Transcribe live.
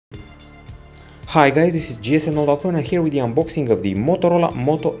Hi guys, this is GSN and here with the unboxing of the Motorola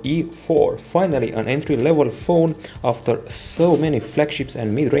Moto E4. Finally an entry-level phone after so many flagships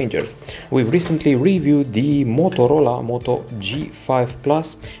and mid-rangers. We've recently reviewed the Motorola Moto G5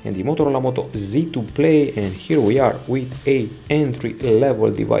 Plus and the Motorola Moto Z2 Play, and here we are with a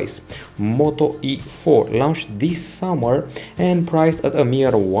entry-level device. Moto E4 launched this summer and priced at a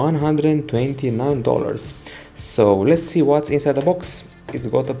mere $129. So let's see what's inside the box. It's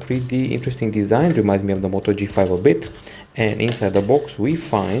got a pretty interesting design, reminds me of the Moto G5 a bit, and inside the box we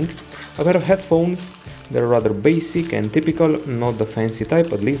find a pair of headphones. They're rather basic and typical, not the fancy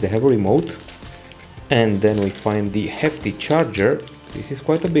type, at least they have a remote. And then we find the hefty charger, this is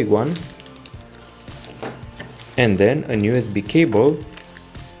quite a big one, and then an USB cable.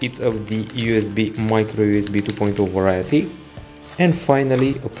 It's of the USB micro USB 2.0 variety. And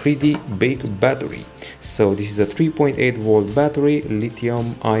finally a pretty big battery. So this is a 3.8 volt battery,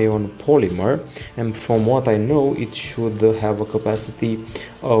 lithium ion polymer, and from what I know it should have a capacity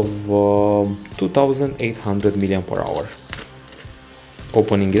of 2800 mAh.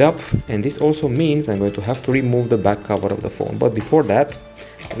 Opening it up, and this also means I'm going to have to remove the back cover of the phone, but before that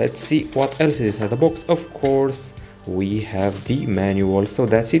let's see what else is inside the box. Of course we have the manual, so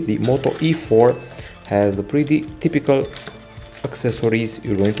that's it. The Moto E4 has the pretty typical accessories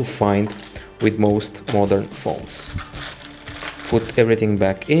you're going to find with most modern phones. Put everything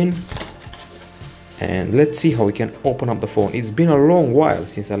back in and let's see how we can open up the phone. It's been a long while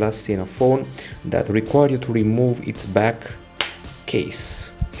since I last seen a phone that required you to remove its back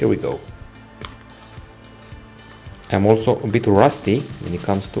case. Here we go. I'm also a bit rusty when it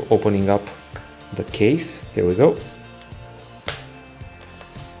comes to opening up the case. Here we go.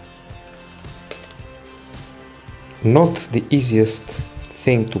 Not the easiest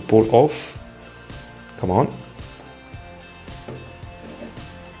thing to pull off. Come on.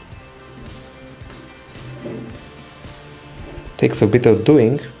 Takes a bit of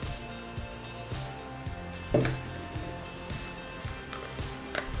doing.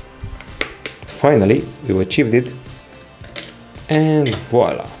 Finally, we've achieved it. And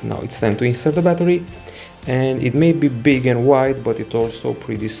voila! Now it's time to insert the battery. And it may be big and wide, but it's also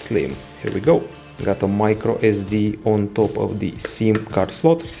pretty slim. Here we go. Got a micro SD on top of the SIM card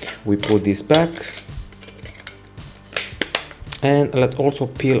slot. We put this back. And let's also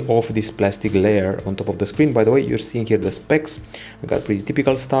peel off this plastic layer on top of the screen. By the way, you're seeing here the specs. We got pretty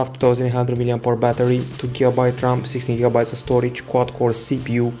typical stuff: 2800 mAh battery, 2 GB RAM, 16 GB of storage, quad-core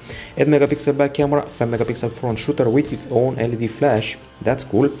CPU, 8 megapixel back camera, 5 megapixel front shooter with its own LED flash. That's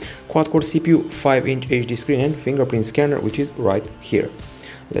cool. Quad-core CPU, 5-inch HD screen, and fingerprint scanner, which is right here.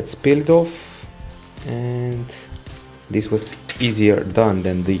 Let's peel it off. And this was easier done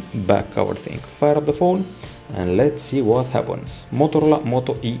than the back cover thing. Fire up the phone and let's see what happens. Motorola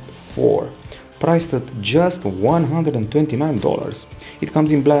Moto E4, priced at just $129. It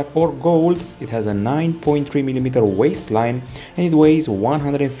comes in black or gold. It has a 9.3mm waistline and it weighs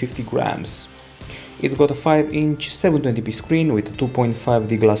 150 grams. It's got a 5-inch 720p screen with a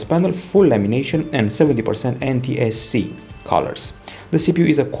 2.5D glass panel, full lamination, and 70% NTSC colors. The CPU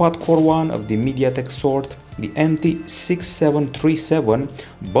is a quad-core one of the MediaTek sort, the MT6737,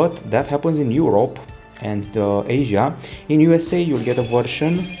 but that happens in Europe and Asia. In USA you'll get a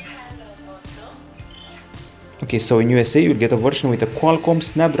version. Okay, so in USA you'll get a version with a Qualcomm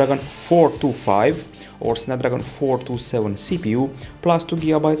Snapdragon 425 or Snapdragon 427 CPU, plus 2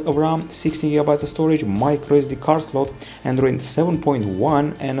 GB of RAM, 16 GB of storage, micro SD card slot, Android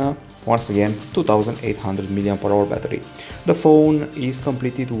 7.1, and a, once again, 2800 mAh battery. The phone is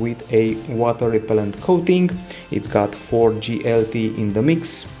completed with a water repellent coating. It's got 4G LTE in the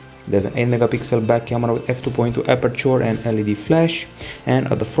mix. There's an 8 megapixel back camera with f2.2 aperture and LED flash, and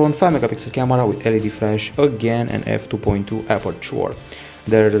at the front 5 megapixel camera with LED flash again and f2.2 aperture.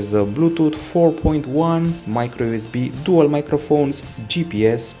 There's a Bluetooth 4.1, micro USB, dual microphones,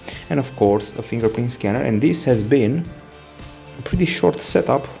 GPS, and of course a fingerprint scanner. And this has been a pretty short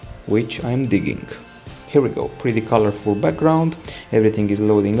setup, which I'm digging. Here we go, pretty colorful background, everything is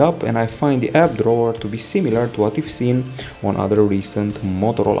loading up, and I find the app drawer to be similar to what we've seen on other recent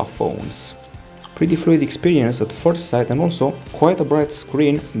Motorola phones. Pretty fluid experience at first sight, and also quite a bright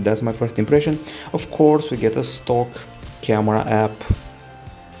screen. That's my first impression. Of course we get a stock camera app.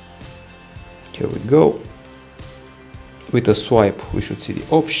 Here we go. With a swipe we should see the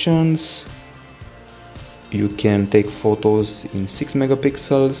options. You can take photos in 6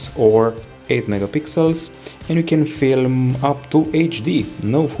 megapixels or 8 megapixels, and you can film up to HD.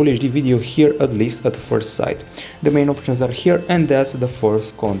 No full HD video here, at least at first sight. The main options are here, and that's the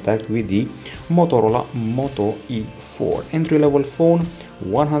first contact with the Motorola Moto E4. Entry-level phone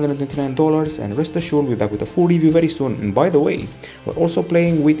 $129, and rest assured we'll be back with a full review very soon. And by the way, we're also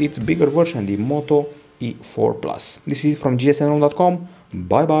playing with its bigger version, the Moto E4 Plus. This is from gsnl.com.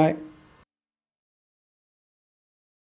 Bye bye.